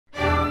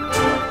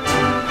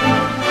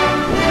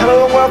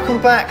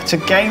welcome back to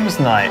Games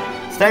Night.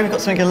 Today we've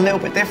got something a little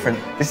bit different.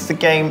 This is a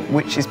game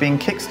which is being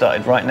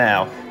kickstarted right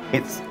now.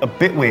 It's a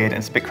bit weird and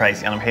it's a bit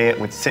crazy, and I'm here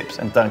with Sips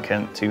and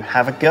Duncan to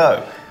have a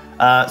go.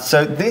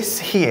 So this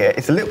here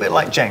is a little bit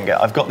like Jenga.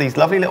 I've got these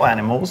lovely little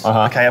animals.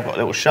 Okay, I've got a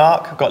little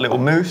shark, I've got a little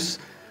moose,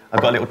 I've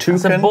got a little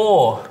toucan. It's a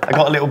boar. I've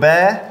got a little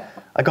bear,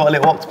 I've got a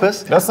little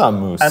octopus. That's not a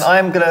moose. And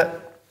I'm gonna...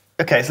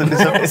 Okay, so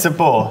it's a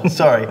boar,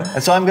 sorry.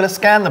 And so I'm going to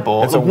scan the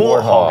boar. It's a a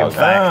warthog, in warthog.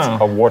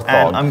 fact. A warthog.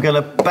 And I'm going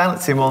to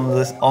balance him on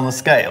the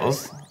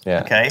scales.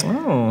 Yeah. Okay.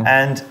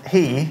 And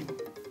he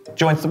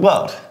joins the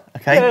world.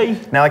 Okay. Yay.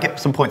 Now I get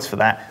some points for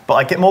that, but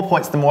I get more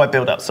points the more I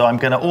build up. So I'm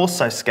going to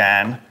also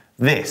scan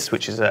this,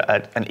 which is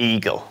an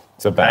eagle.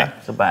 It's a bat. Okay?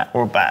 It's a bat.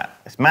 Or a bat.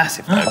 It's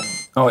massive though.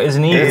 Oh, it is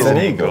an eagle. It is an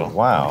eagle.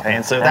 Wow. Okay,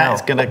 and so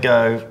that's going to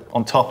go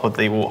on top of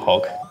the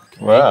warthog.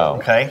 Wow.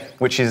 Okay,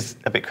 which is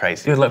a bit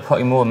crazy. You'd like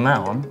putting more than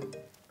that on.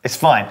 It's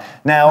fine.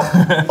 Now,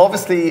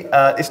 obviously,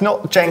 it's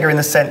not Jenga in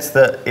the sense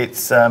that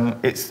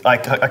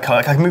I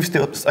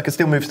can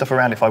still move stuff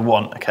around if I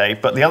want. Okay,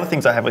 but the other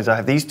things I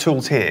have these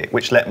tools here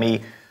which let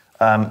me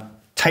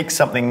take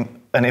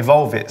something and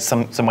evolve it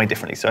some way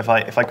differently. So if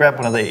I grab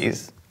one of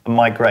these and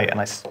migrate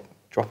and I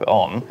drop it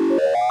on,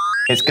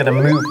 it's going to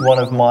move one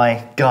of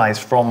my guys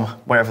from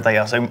wherever they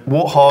are. So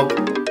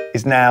Warthog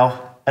is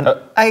now an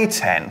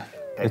A10.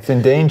 It's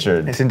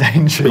endangered. It's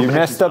endangered. You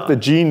messed up the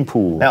gene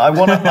pool. Now I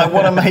want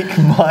to make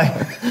my.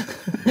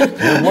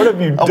 What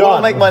have you done? I want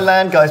to make my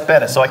land guys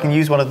better, so I can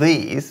use one of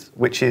these,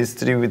 which is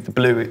to do with the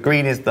blue.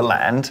 Green is the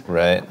land.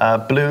 Right.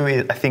 Blue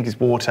is, I think, is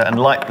water, and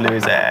light blue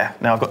is air.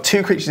 Now I've got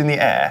two creatures in the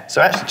air,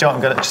 so actually, Joe,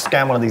 I'm going to just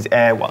scan one of these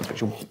air ones,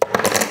 which will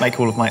make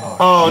all of my.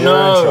 Oh You're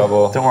no! in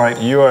trouble. Don't worry.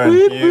 You are in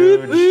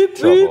huge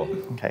trouble.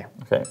 Okay.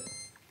 Okay.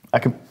 I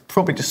could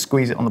probably just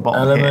squeeze it on the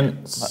bottom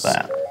Elements, here,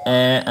 like that.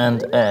 air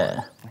and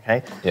air.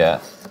 Okay.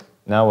 Yeah.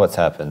 Now what's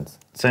happened?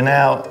 So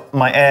now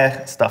my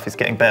air stuff is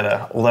getting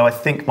better, although I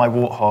think my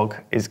warthog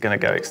is going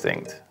to go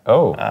extinct.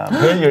 Oh.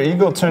 Hey, your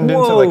eagle turned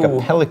into like a Whoa.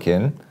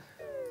 pelican.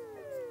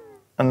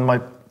 And my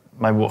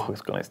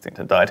warthog's gone extinct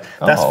and died.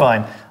 That's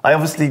fine. I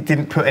obviously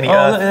didn't put any Oh,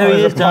 earth. there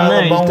he is down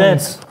there. He's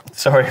dead.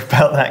 Sorry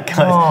about that, guys.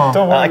 Oh.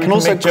 Don't worry, I we can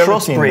also make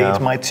gelatine crossbreed now.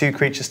 my two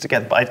creatures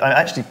together, but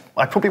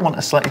I probably want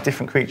a slightly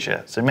different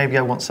creature. So maybe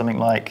I want something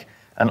like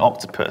an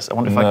octopus. I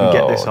wonder if I can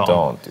get this on.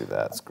 Don't do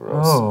that. It's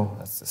gross. Oh.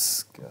 That's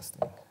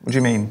disgusting. What do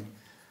you mean?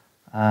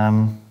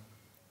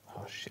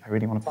 Oh shit! I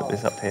really want to put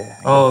this up here.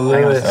 Oh,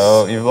 Hang on a Lewis. sec.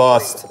 Oh, you've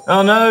lost.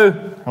 Oh no!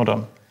 Hold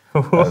on.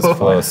 That was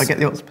close. If I get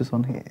the octopus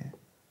on here.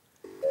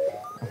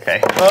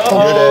 Okay.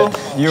 You're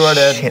dead. You are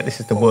dead. Shit! This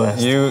is the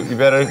worst. You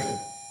better.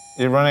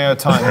 You're running out of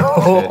time.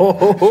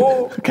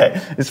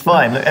 Okay, it's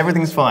fine. Look,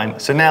 everything's fine.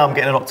 So now I'm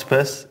getting an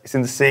octopus. It's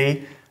in the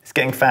sea. It's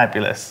getting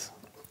fabulous.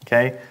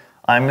 Okay.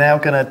 I'm now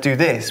going to do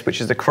this,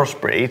 which is a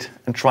crossbreed,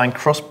 and try and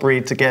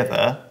crossbreed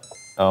together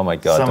Oh my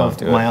God! some Don't of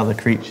do my it. other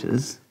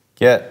creatures.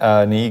 Get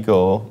an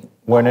eagle.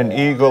 When an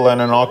eagle and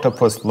an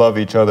octopus love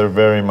each other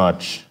very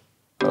much.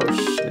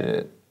 Oh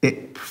shit.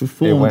 It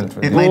performed. went for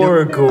It the- made a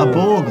Borgle.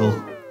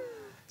 borgle.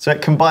 So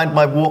it combined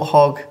my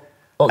warthog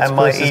and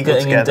my Octopus is eagle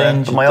getting together. But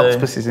endangered, my though.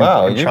 octopus is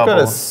Wow, in you've trouble.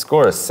 got a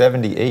score of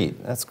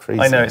 78. That's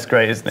crazy. I know, it's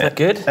great, isn't it? that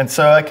good? And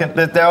so I can.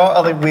 There are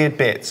other weird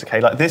bits.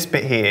 Okay, like this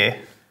bit here.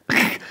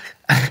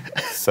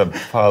 It's a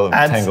pile of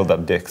Adds- tangled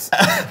up dicks.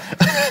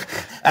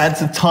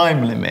 Adds a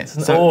time limit.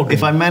 an So organ.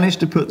 if I manage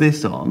to put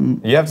this on,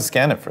 You have to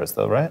scan it first,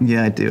 though, right?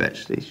 yeah, I do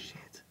actually.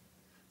 Shit.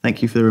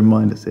 Thank you for the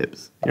reminder,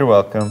 Sips. You're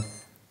welcome.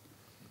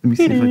 Let me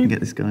see if I can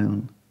get this guy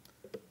on.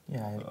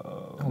 Yeah.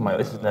 Oh my!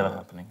 This is never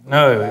happening.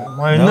 No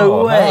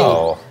way!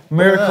 how?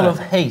 Miracle of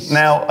haste.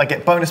 Now I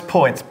get bonus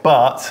points,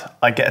 but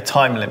I get a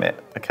time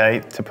limit.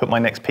 Okay, to put my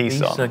next piece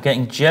These on. are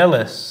getting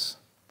jealous.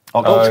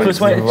 Octopus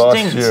went you lost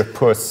extinct. your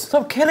puss.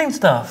 Stop killing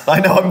stuff. I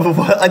know.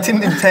 I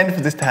didn't intend for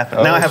this to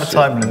happen. Now I have a shit.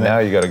 time limit. Now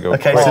you gotta go.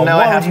 Okay, quick. so now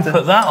I Why have would you to.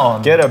 put that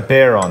on? Get a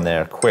bear on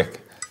there,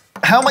 quick.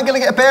 How am I going to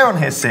get a bear on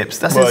here, Sips?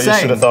 That's Well, insane. you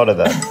should have thought of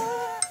that.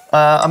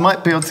 I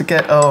might be able to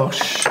get. I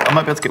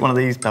might be able to get one of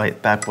these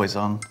bad boys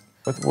on.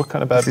 What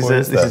kind of bad boy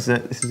is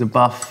that? This is a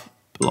buff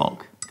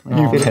block. Can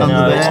You I fit it can- under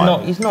No,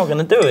 there? he's not going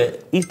to do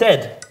it. He's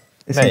dead.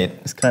 Mate,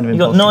 it's kind of You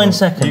got impossible. 9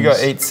 seconds. You got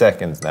 8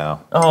 seconds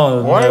now.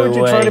 Oh, Why no would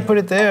you way. try to put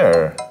it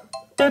there?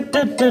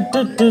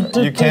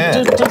 You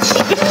can't.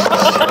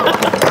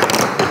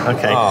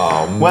 Okay.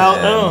 Oh, man.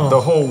 Well, the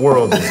whole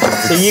world is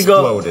just So you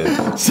got-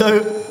 exploded.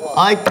 So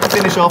I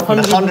finish off with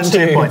 102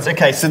 102 points.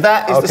 Okay, so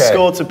that is the Okay.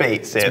 score to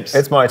beat, Sips.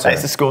 It's my turn.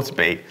 That's the score to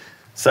beat.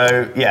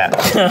 So yeah,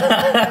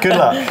 good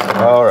luck.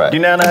 All right. You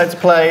now know how to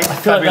play. I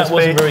feel like that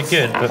wasn't very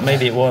good, but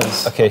maybe it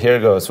was. Okay, here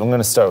it goes. I'm going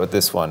to start with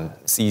this one.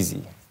 It's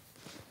easy.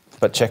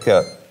 But check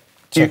out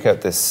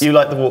this. You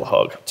like the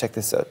warthog? Check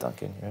this out,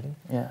 Duncan. You ready?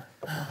 Yeah.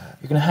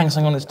 You're going to hang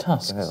something on his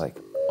tusks. Kind of like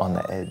on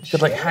the edge. You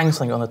could like hang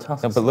something on the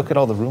tusks. No, but look at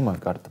all the room I've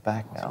got at the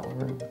back now.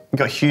 You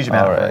got a huge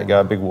amount. All of right, I room. got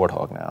a big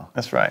warthog now.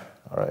 That's right.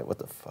 All right, what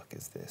the fuck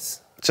is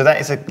this? So that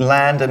is a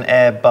land and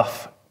air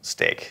buff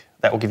stick.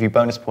 That will give you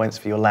bonus points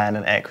for your land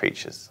and air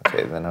creatures.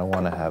 Okay, then I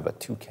want to have a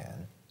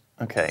toucan.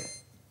 Okay.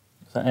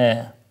 Is that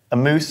air? A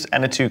moose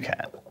and a toucan.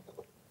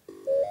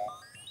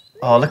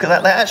 Oh, look at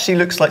that. That actually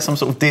looks like some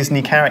sort of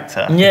Disney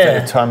character.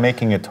 Yeah. So I'm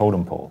making a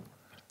totem pole.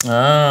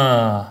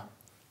 Ah.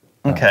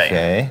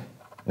 Okay.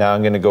 Now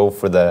I'm going to go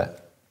for the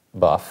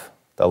buff,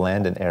 the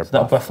land and air It's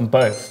not buff. buffing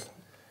both.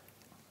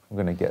 I'm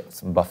going to get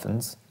some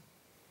buffins.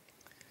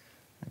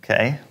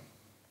 Okay.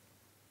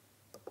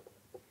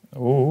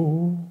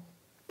 Ooh.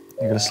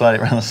 You're going to slide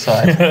it around the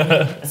side.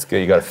 It's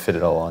good. You got to fit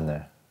it all on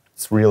there.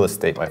 It's real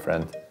estate, my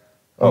friend.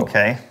 Oh.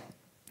 Okay.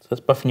 So it's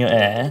buffing your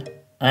air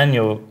and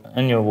your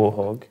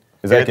warthog.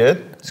 Is that good?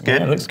 It's good.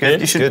 Yeah, it looks It's good.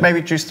 good. You should Good.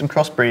 maybe do some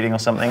crossbreeding or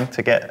something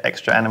to get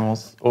extra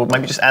animals, or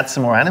maybe just add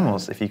some more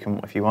animals if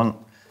you want.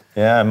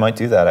 Yeah, I might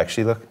do that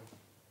actually. Look.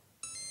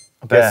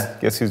 A bear.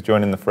 Guess who's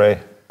joining the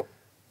fray?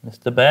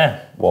 Mr.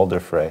 Bear.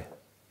 Walder Frey.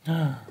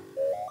 The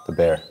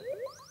bear.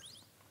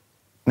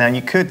 Now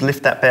you could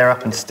lift that bear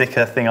up and stick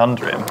a thing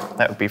under him.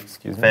 That would be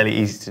fairly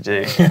easy to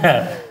do.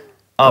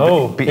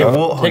 But your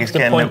warthog Take is the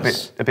getting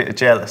points. a bit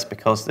jealous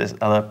because there's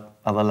other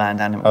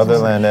land animals. Other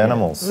isn't land there?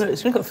 animals. Look,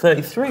 it's only got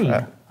 33.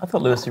 I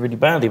thought Lewis did really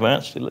badly, but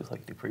actually it looks like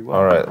he did pretty well.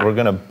 All right, we're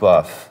going to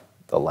buff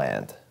the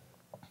land.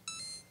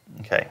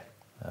 Okay.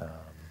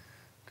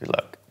 Good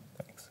luck.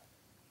 Thanks.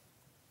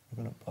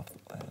 We're going to buff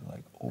the land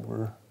like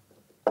over.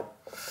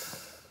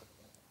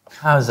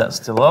 How is that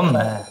still on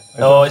there?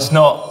 Oh, it's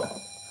not.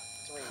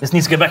 This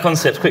needs to go back on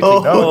steps quickly.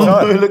 No, it's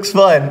not. it looks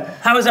fine.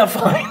 How is that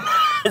fine?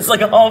 It's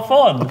like a half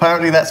on.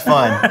 Apparently that's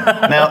fine.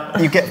 Now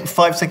you get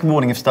 5-second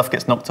warning if stuff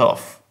gets knocked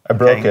off. I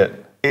broke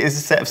it. It is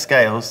a set of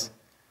scales.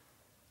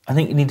 I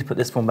think you need to put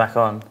this one back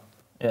on.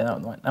 Yeah,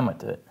 that might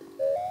do it.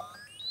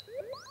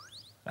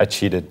 I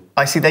cheated.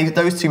 I see.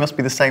 Those two must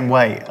be the same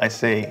weight. I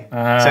see.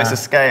 So it's the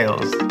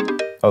scales.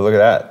 Oh, look at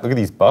that. Look at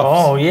these buffs.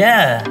 Oh,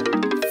 yeah.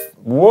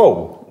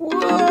 Whoa.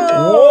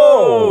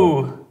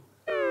 Whoa!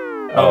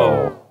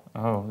 Oh.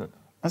 Oh.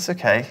 That's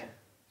okay.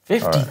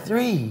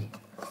 53.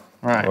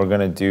 Right. We're going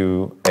to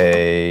do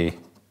a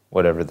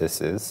whatever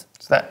this is.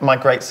 So that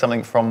migrates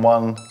something from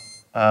one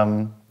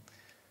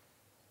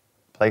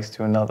place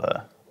to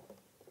another.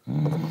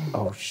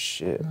 Oh,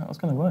 shit. That was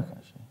going to work,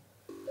 actually.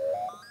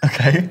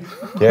 Okay.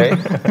 Okay.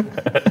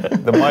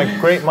 The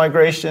great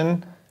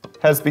migration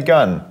has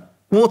begun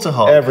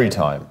Waterhog. every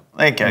time.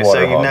 There you go. Water So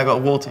you've hog. now got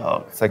a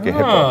waterhog. It's like a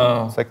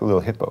hippo. It's like a little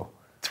hippo.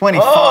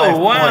 25 Oh,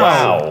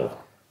 wow.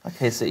 points.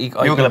 Okay, so You're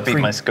gonna beat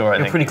my score, I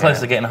You're think, pretty close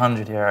yeah. to getting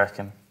 100 here, I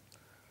reckon.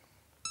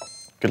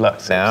 Good luck.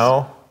 Six.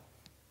 Now,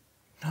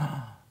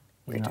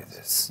 we do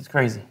this. It's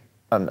crazy.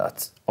 I'm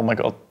nuts. Oh my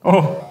god.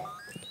 Oh.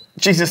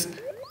 Jesus.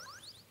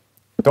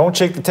 Don't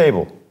shake the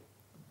table.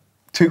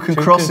 Toucan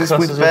crosses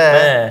with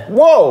bear.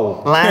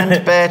 Whoa!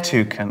 Land bear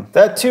toucan.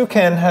 That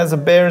toucan has a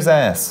bear's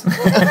ass.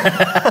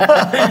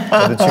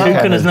 The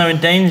Toucan is now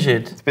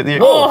endangered. Bit the-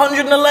 Oh,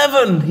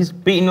 111! He's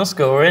beating your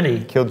score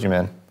already. Killed you,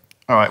 man.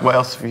 All right. What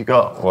else have you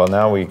got? Well,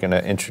 now we're going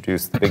to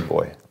introduce the big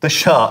boy. The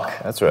shark.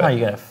 That's How are right. you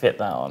going to fit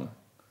that on?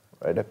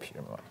 Right up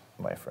here,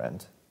 my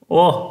friend.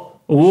 Oh.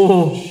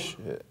 Oh.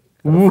 Shit.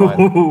 Gotta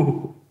find-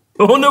 Ooh.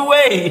 Oh, no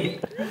way!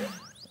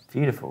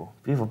 Beautiful.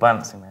 Beautiful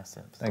balancing there,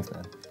 Sips. Thanks,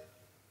 man.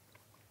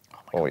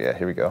 Oh, yeah,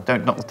 here we go.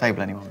 Don't knock the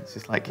table, anyone. It's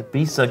just like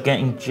Beasts are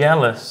getting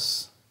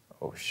jealous.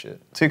 Oh, shit.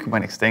 toucan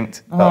went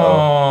extinct.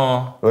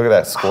 Oh. Look at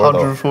that score, though.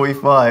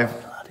 145.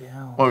 Bloody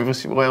hell.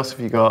 What else have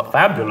you got?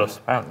 Fabulous,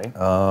 apparently.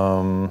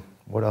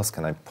 What else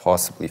can I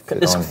possibly fit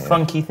This on here?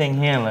 funky thing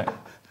here, look.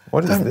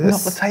 What is Don't this?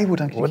 knock the table.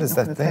 Don't keep What is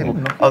knocking that the table.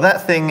 thing? Oh,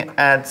 that thing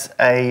adds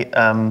a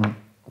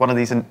one of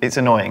these. It's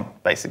annoying,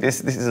 basically.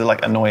 This is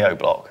like a Noyo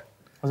block.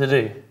 What does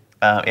it do?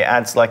 It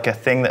adds like a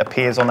thing that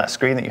appears on that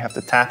screen that you have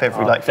to tap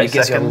every like few It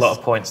gives seconds. you a lot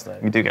of points, though.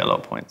 You do get a lot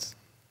of points.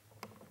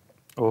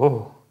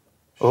 Oh.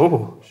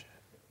 Oh.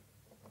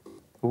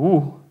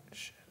 Ooh.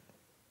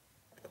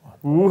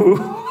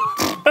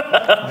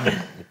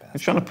 You're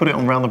trying to put it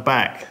on round the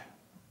back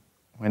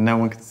where no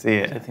one can see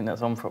I it. don't think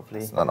that's on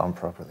properly. It's not on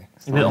properly.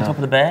 You put it on top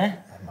of the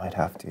bear? I might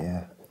have to,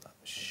 yeah.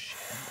 Shit.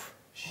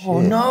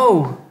 Oh,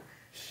 no.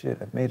 Shit,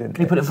 I've made it.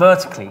 Can you put it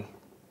vertically?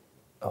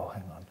 Oh,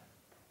 hang on.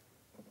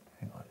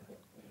 Hang on.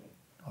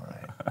 All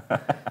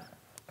right.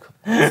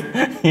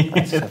 I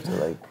just have to,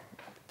 like,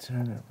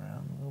 turn it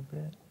around a little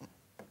bit.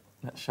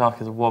 That shark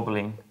is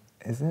wobbling.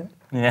 Is it?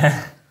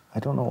 Yeah. I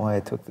don't know why I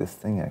took this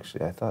thing,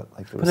 actually. I thought,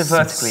 like, there Put was it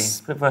vertically.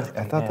 some Put it vertically.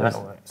 I thought Yeah, there was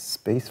that'll work.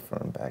 space for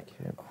him back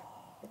here.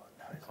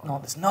 No,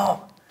 there's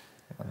not.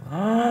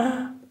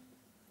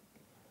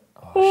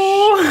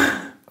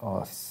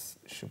 Oh,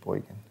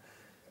 Sheboygan.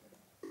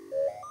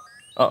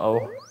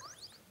 Uh-oh.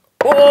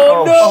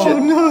 Oh,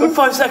 no!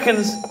 5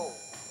 seconds.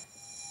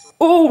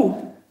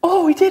 Oh!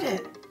 Oh, he did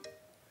it.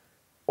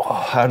 Oh,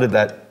 how did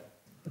that...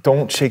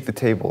 Don't shake the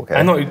table, okay?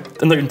 I'm not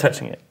even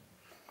touching it.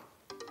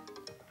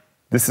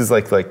 This is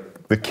like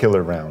the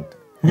killer round.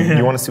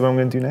 You want to see what I'm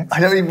going to do next? I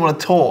don't even want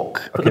to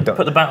talk. Okay,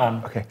 Put the bat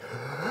on. Okay.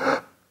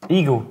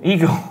 Eagle.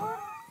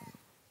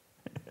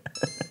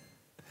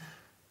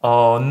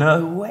 Oh,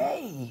 no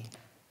way.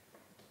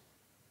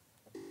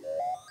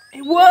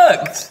 It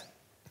worked.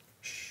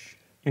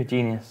 You're a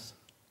genius.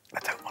 I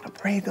don't want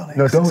to breathe on it.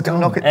 No, 'cause it's don't. gonna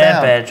knock it Air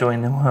down. Bear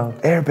joined the world.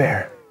 Air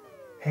Bear.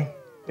 Hey,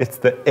 It's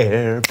the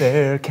Air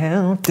Bear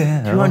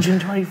countdown.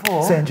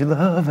 224. Send your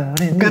love out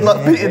in Good the luck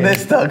air. beating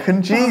this,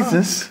 Duncan.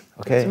 Jesus.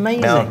 Okay, It's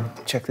amazing. now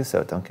check this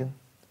out, Duncan.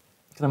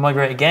 Gonna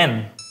migrate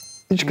again.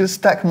 You're just going to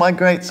stack my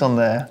grates on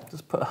there.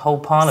 Just put a whole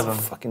pile of them.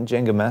 Fucking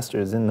Jenga Master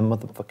is in the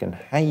motherfucking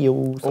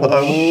house.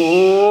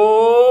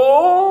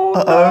 Oh,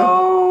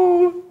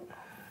 Uh-oh. no.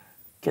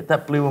 Get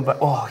that blue one back.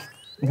 Oh,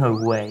 no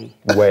way.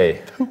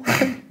 Way.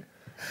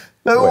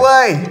 No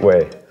way.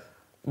 Way.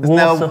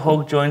 now- Water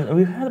hog joins.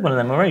 We've had one of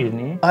them already, didn't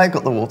you? I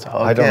got the water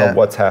hog. I don't know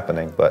what's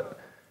happening, but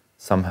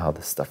somehow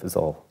this stuff is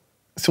all...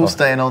 It's all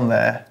staying on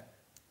there.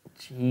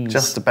 Jeez.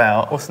 Just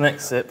about. What's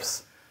next,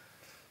 Sips?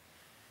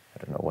 I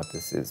don't know what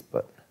this is,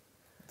 but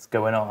What's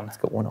going on? it's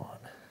got one on.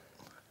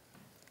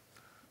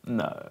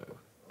 No.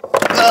 you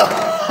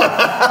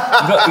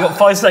got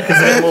 5 seconds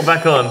to get them all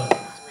back on.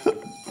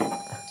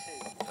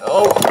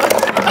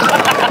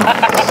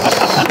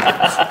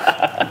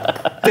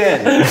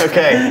 Dead.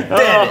 Okay.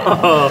 Dead.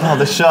 Oh,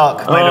 the shark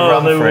made a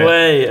run no for it.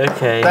 way.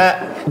 Okay.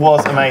 That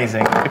was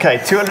amazing. Okay,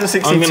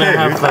 262 I'm gonna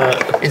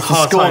have is the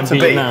hard score time to beat.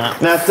 beating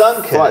that. Now,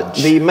 Duncan,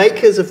 Fudge. the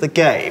makers of the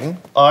game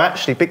are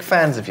actually big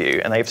fans of you,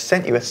 and they've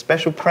sent you a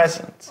special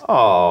present.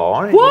 Oh,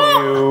 aren't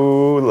What?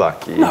 you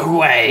lucky? No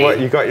way. What,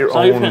 you got your Shall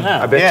I own... open it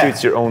now? I bet Yeah. you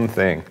it's your own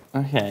thing.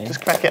 Okay.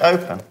 Just crack it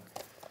open.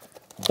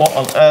 What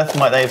on earth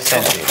might they have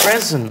sent you?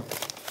 Present.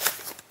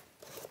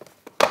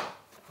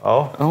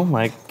 Oh? Oh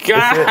my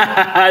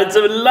god! It's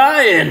a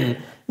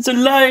lion. It's a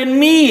lion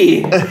me.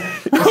 You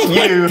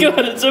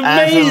God, it's as a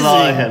amazing.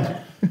 lion.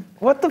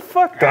 What the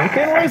fuck,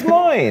 Duncan? Where's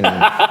mine?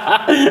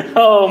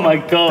 Oh my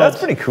god. That's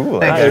pretty cool.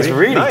 That actually. is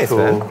really nice,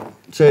 cool. Man.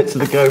 Show it to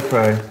the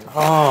GoPro.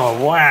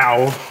 Oh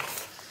wow.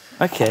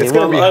 Okay. It's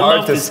going to be I hard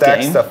love to this stack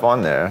game. stuff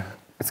on there.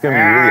 It's going to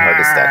be really hard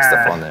to stack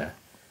stuff on there.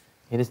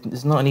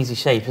 It's not an easy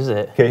shape, is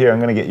it? Okay, here, I'm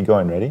going to get you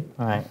going. Ready?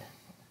 All right.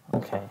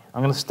 Okay.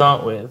 I'm going to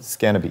start with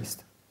Scan a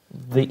beast.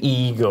 the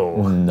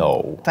eagle.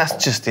 No.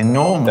 That's just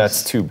enormous.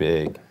 That's too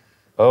big.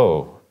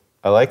 Oh,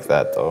 I like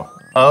that, though.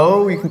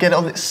 Oh, you can get it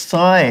on its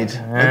side.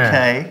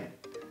 Okay.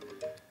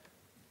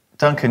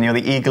 Duncan, you're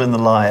the eagle and the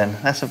lion.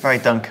 That's a very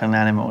Duncan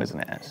animal, isn't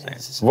it, actually?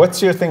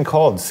 What's your thing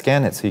called?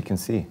 Scan it so you can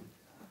see.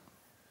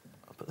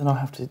 But then I'll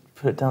have to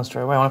put it down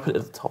straight away. I want to put it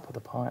at the top of the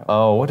pile.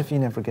 Oh, what if you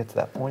never get to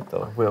that point,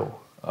 though? Will.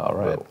 All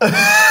right.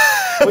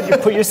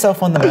 Put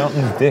yourself on the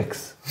mountain of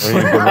dicks, where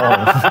you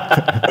belong.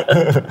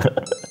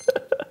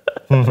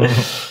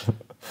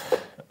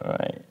 All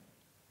right.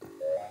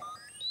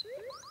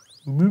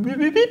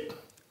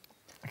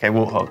 Okay,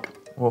 warthog.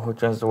 Warthog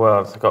joins the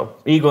world. I've got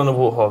eagle and a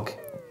warthog.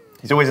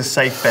 He's always a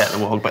safe bet, the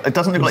warthog, but it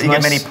doesn't look like He's you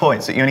get nice. many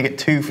points. You only get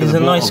 2 for He's the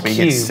a warthog, nice but you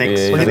get cube. 6 Well,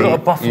 for you've the... got to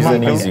buff He's him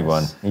an up, easy yes.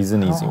 one. He's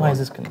an easy How high one. is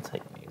this going to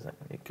take me? Is that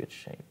going to be a good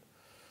shape?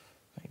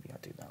 Maybe I'll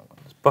do that one.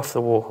 Let's buff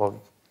the warthog.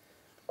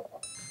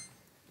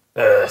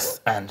 Earth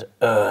and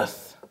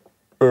earth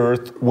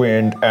Earth,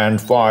 wind, and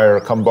fire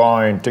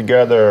combined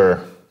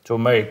together. to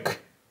make.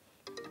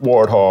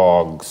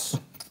 Warthogs.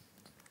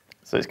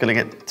 So it's going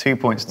to get 2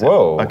 points to...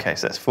 Whoa. Okay,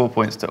 so that's 4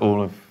 points to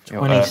all of your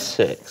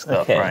 26.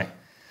 stuff, Okay. right.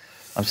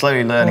 I'm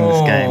slowly learning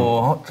this game.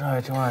 Oh, try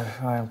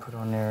and put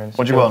on there.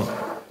 What do you want?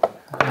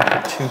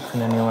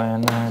 Toucan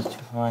anyway. No, it's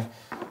too high.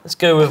 Let's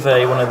go with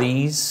one of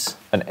these.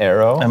 An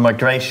arrow. A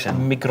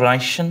migration.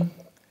 Migration.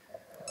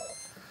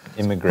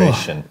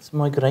 Immigration. Let's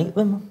migrate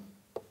them.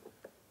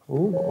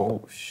 Ooh.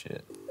 Oh,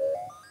 shit.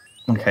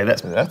 Okay,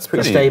 that's That's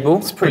Pretty pretty stable.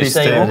 it's pretty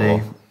stable.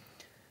 sturdy.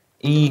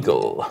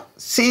 Eagle.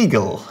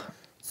 Seagull.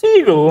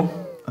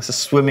 Seagull. That's a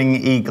swimming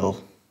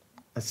eagle.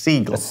 A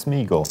seagull. A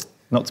Smeagol.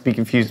 Not to be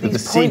confused with the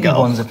These pointy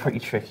seagull. ones are pretty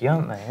tricky,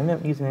 aren't they? I'm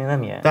not using any of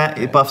them yet. That,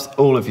 it buffs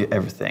all of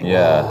everything.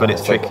 Yeah. But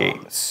it's tricky.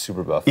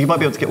 Super buff. You might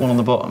be able to get one on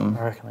the bottom.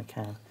 I reckon I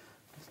can.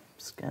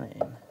 Scan it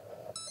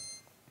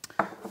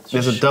in.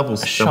 There's a double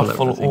Shuffle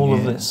everything all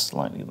of here. this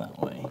slightly that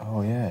way.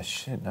 Oh, yeah.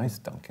 Shit. Nice,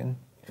 Duncan.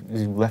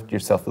 You left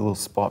yourself a little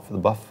spot for the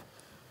buff.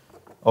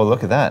 Oh,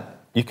 look at that.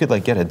 You could,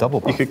 like, get a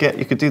double buff. You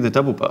could do the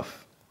double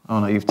buff. Oh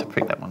no, you have to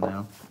pick that one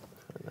now.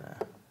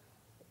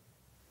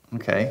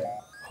 Okay.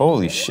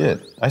 Holy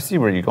shit. I see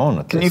where you're going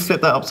with Can you this.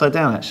 flip that upside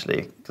down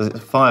actually? Because it's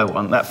a fire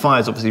one. That fire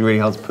is obviously really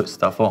hard to put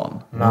stuff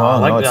on. No, I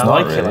like it's that.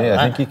 not I like it really. like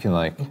I that. think you can,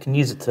 like... You can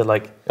use it to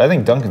like I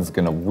think Duncan's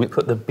gonna whip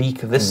put the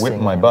beak of this Whip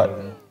thing my in, butt.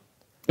 maybe.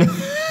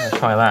 I'll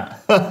try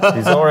that.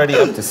 He's already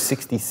up to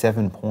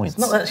 67 points.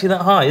 It's not actually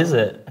that high, is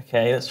it?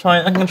 Okay, let's try.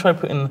 I'm going to try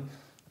putting,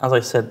 as I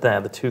said there,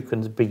 the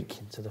toucan's beak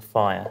into the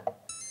fire.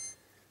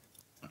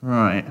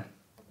 Right.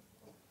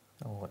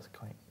 Oh, that's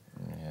quite.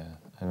 Yeah,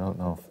 I don't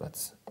know if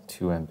that's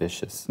too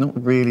ambitious. It's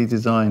not really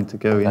designed to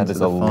go That into is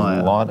the a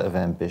fire. lot of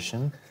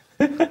ambition.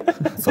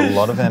 It's a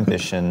lot of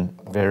ambition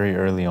very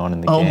early on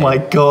in the Oh game. my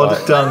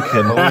God,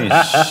 Duncan. Holy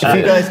If you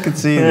shit. guys could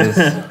see this,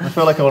 I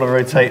feel like I want to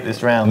rotate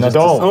this round. No, just to-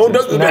 don't. Oh,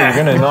 don't do No, that.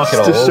 you're going to knock it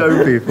all to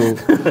over. show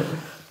people.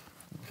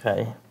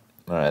 Okay.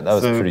 All right, that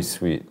was So, pretty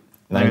sweet.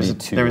 There is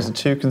 92. a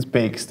toucan's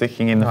beak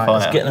sticking in the Right, fire.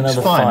 let's get another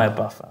It's fine. fire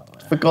buff out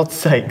there. For God's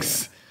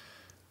sakes.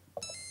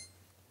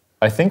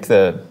 I think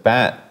the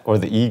bat or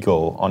the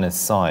eagle on his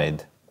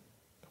side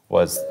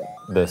was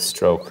the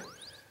stroke,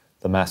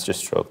 the master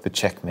stroke, the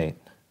checkmate.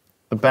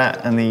 The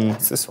bat and the...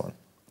 It's this one.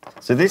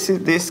 So this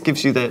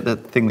gives you the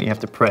thing that you have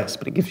to press,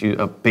 but it gives you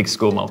a big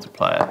score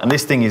multiplier. And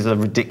this thing is a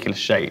ridiculous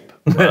shape,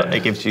 but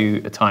it gives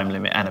you a time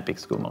limit and a big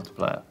score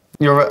multiplier.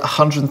 You're at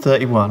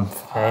 131.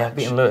 Okay, I've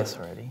beaten Lewis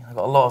already. I've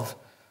got a lot of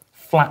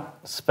flat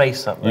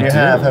space up there. You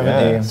have,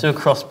 haven't you? Let's do a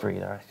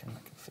crossbreed, I reckon. I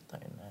can fit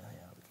that in there.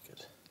 Yeah, that'll be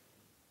good.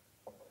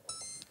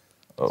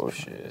 Oh,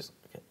 shit. Just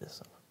get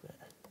this up a bit.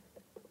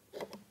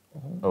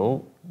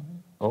 Oh.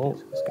 Oh.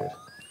 That's good.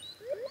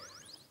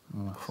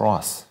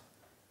 Cross.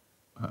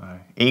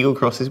 Eagle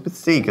crosses with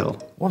seagull.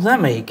 What does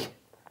that make?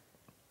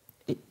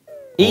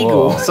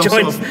 Eagle? Some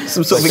sort of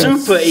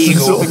super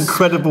eagle. Some sort of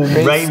incredible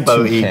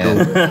rainbow eagle.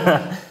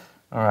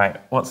 All right,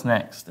 what's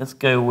next? Let's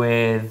go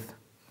with...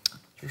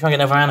 Should we try and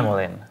get another animal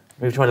in?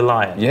 Maybe try the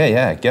lion.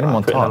 Yeah, get him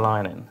on Put top. a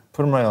lion in.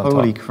 Put him right on top.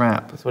 Holy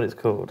crap. That's what it's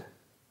called.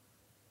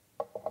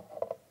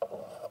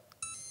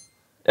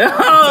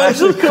 Oh, it's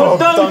just called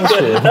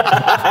Duncan.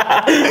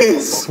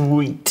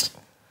 Sweet.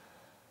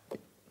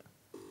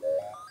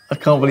 I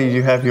can't believe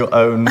you have your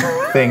own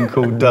thing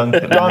called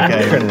Duncan.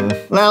 Duncan.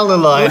 Now the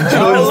lion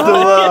joins the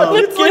world.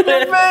 Look at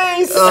your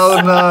face.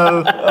 Oh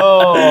no.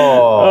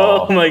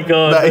 Oh. Oh my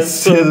god. That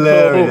is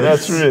hilarious. Cool.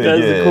 That's really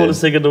That's good. the coolest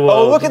thing in the world.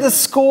 Oh, look at the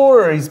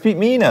score. He's beat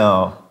me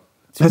now.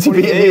 Has he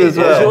beaten you as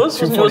Was well? yours?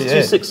 Wasn't yours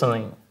 2-6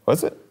 something?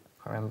 Was it? I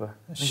can't remember.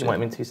 I think it might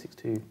have been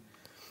 2-6-2. Should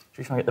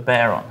we try and get the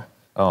bear on?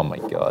 Oh my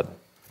god.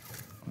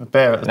 A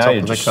bear at the Now top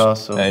you're of the just,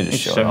 castle. now you're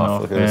just He's showing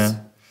off. Look at this. yeah.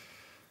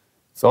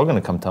 It's all gonna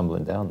come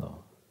tumbling down though.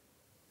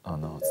 Oh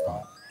no, it's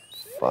not.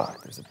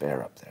 Fuck, there's a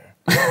bear up there.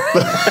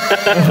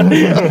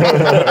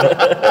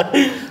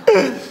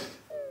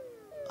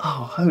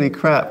 Oh, holy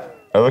crap.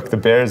 Oh look, the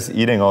bear's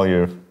eating all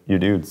your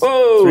dudes.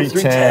 Whoa,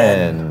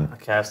 310.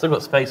 Okay, I've still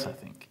got space, I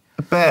think.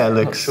 The bear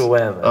looks... sure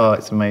where, though. Oh,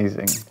 it's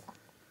amazing.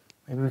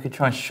 Maybe we could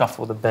try and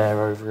shuffle the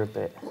bear over a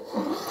bit.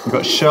 You've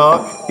got a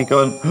shark, you've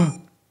got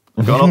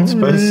an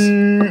octopus,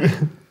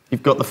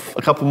 you've got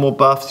a couple more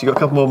buffs, you've got a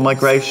couple more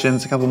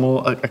migrations, a couple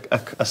more,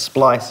 a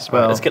splice as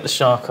well. Right, let's get the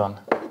shark on.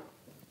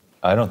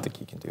 I don't think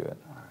you can do it.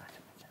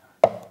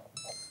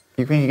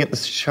 You think you get the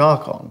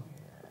shark on?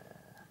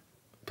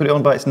 Put it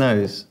on by its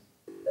nose.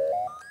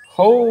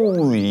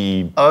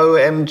 Holy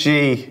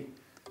OMG.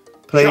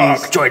 Please.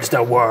 Shark joins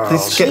the world.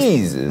 Please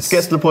Jesus.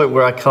 Gets to the point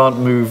where I can't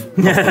move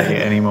properly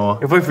anymore.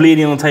 You're both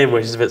leaning on the table,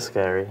 which is a bit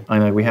scary. I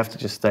know, we have to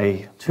just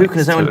stay... Toucan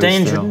is now in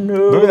danger. still.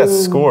 No. Look at that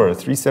score,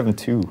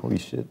 372. Holy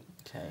shit.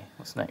 Okay,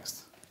 what's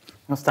next?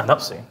 I'll stand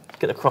up soon.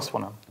 Get the cross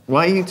one on.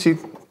 Why are you two...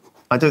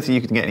 I don't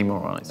think you can get any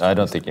more on it. I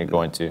don't think you're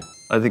going to.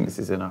 I think this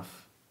is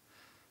enough.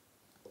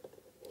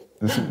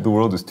 The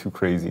world is too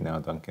crazy now,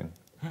 Duncan.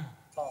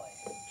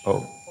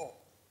 Oh.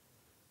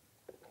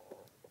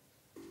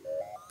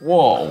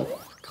 Whoa.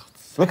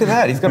 Look at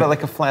that. He's got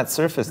like a flat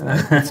surface now.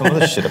 Put some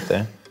other shit up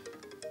there.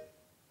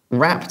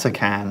 Raptor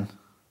can.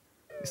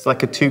 It's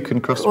like a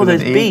toucan crossed Oh, with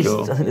there's an beasts.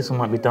 eagle. I think this one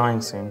might be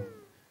dying soon.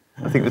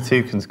 I think the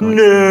toucan's going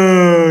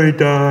No, he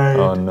died.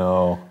 Oh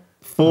no.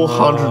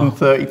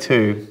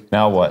 432.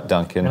 Now what, I'm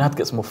Duncan? gonna have to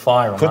get some more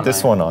fire on. Put aren't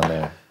this I? one on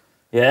there.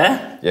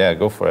 Yeah? Yeah,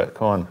 go for it.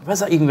 Come on. Where's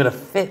that even gonna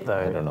fit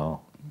though? I don't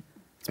know.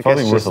 It's I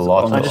probably guess worth just a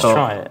lot. on I'll the just top.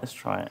 try it. Let's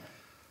try it.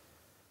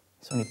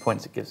 So many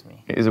points it gives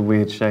me. It is a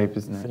weird shape,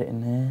 isn't Fit it? it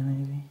in there,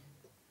 maybe.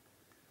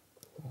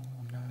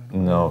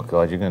 No,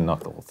 God, you're gonna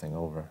knock the whole thing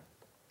over.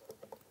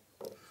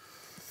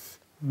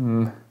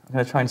 I'm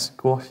gonna try and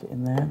squash it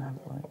in there and have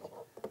it like.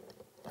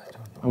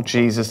 Oh,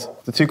 Jesus.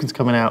 The toucan's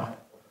coming out.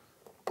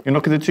 You're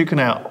knocking the toucan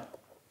out.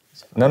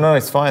 No,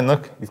 it's fine.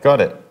 Look, he's got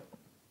it.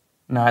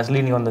 No, it's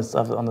leaning on the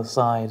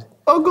side.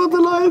 Oh, God, the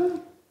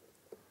lion.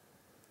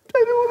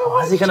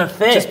 Oh, is he gonna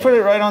fit? Just put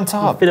it right on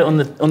top. Fit it on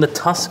the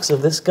tusks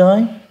of this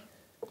guy.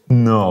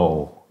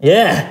 No.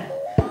 Yeah.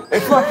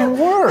 It fucking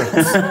works.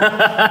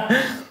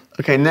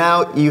 Okay,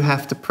 now you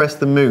have to press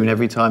the moon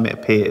every time it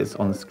appears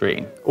on the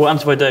screen. What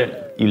happens if I don't?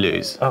 You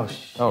lose. Oh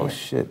shit. Oh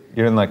shit.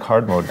 You're in like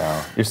hard mode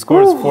now. Your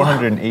score is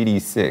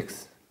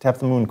 486. Tap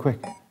the moon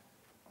quick.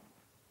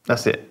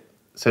 That's it.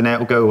 So now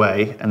it'll go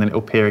away, and then it'll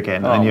appear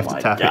again, and then Oh you have to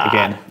my tap God. it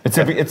again.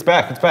 It's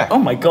back. Oh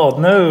my god,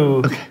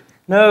 no.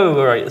 No.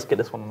 All right, let's get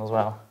this one on as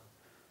well.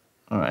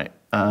 All right.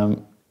 The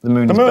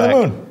moon The is moon, back. the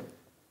moon.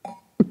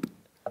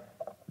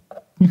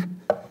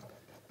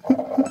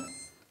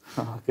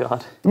 Oh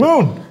god. The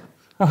moon.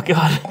 Oh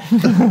god.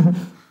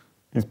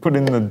 He's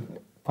putting the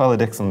pile of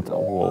dicks on top.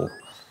 Whoa.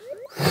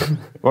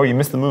 Oh, you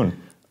missed the moon.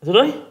 Did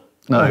I?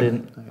 No. I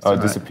didn't. It's Oh, all it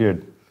right.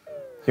 disappeared.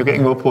 You're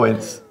getting more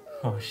points.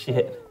 Oh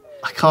shit.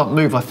 I can't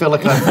move. I feel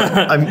like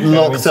I'm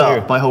locked too.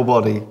 up, my whole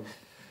body.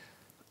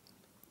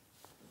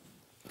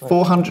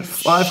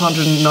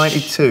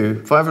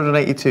 592.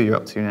 582 you're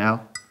up to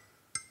now.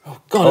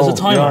 God, there's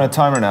a You're on timer. a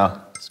timer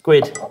now.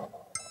 Squid.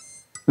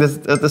 There's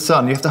the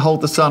sun. You have to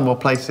hold the sun while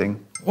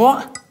placing.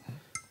 What?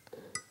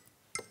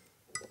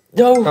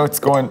 Yo. Oh, it's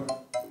going.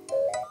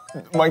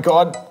 My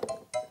God.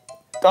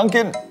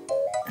 Duncan.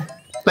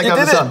 Let You go of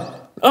the did it. sun.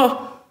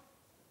 Oh.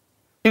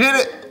 You did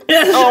it!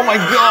 Yes. Oh my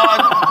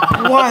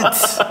God. What?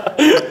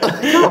 I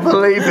can't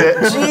believe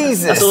it.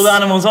 Jesus. That's all the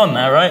animals on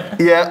there, right?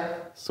 Yeah.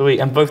 Sweet,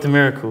 and both the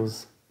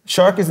miracles.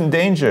 Shark is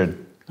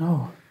endangered.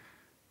 Oh.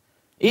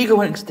 Eagle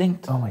went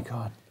extinct. Oh my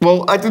god.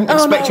 Well, I didn't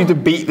expect you to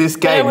beat this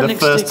game the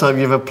first time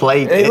you ever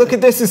played it. Hey, look at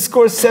this. It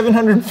scores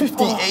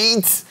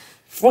 758.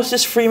 What's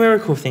this free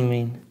miracle thing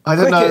mean? I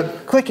don't know.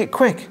 Click it,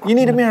 quick. You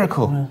need a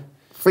miracle.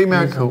 Free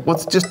miracle.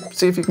 What's just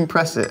see if you can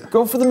press it.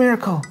 Go for the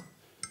miracle.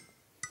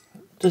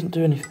 Doesn't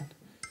do anything.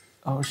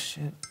 Oh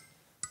shit.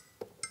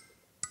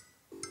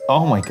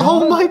 Oh my god.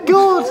 Oh my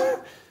god!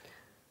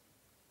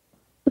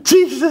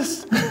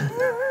 Jesus!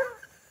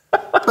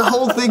 The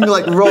whole thing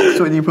like rocks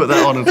when you put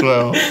that on as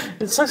well.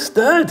 It's so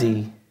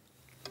sturdy.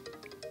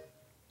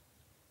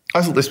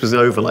 I thought this was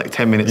over like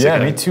 10 minutes ago.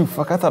 Yeah, me too.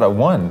 Fuck, I thought I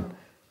won.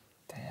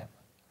 Damn.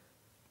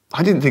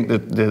 I didn't think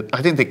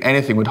I didn't think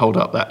anything would hold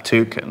up that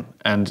toucan,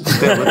 and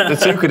still, the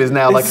toucan is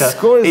now like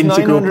an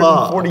integral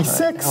part.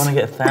 946. I want to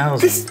get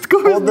 1,000. This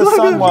score is Hold the sun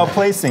 900. while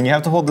placing. You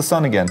have to hold the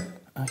sun again.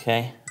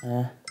 Okay.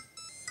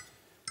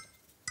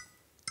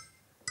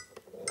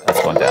 That's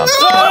going down.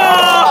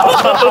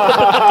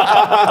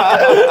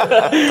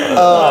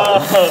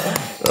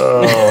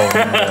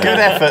 Good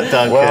effort,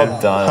 Duncan.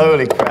 Well done.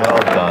 Holy crap. Well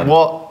done.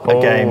 What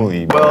a game.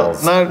 Holy Well,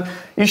 balls. no,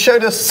 you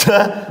showed us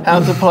how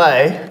to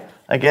play,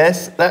 I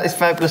guess. That is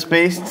Fabulous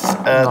Beasts.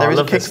 There is a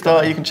love this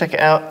Kickstarter. You can check it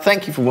out.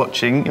 Thank you for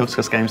watching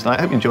Yogscast Games tonight.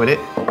 I hope you enjoyed it.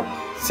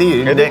 See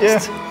you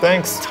next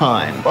Thanks.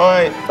 time.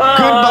 Bye.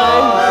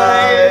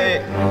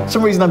 Goodbye. For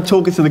some reason, I'm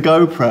talking to the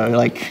GoPro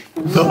like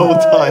the whole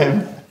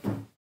time.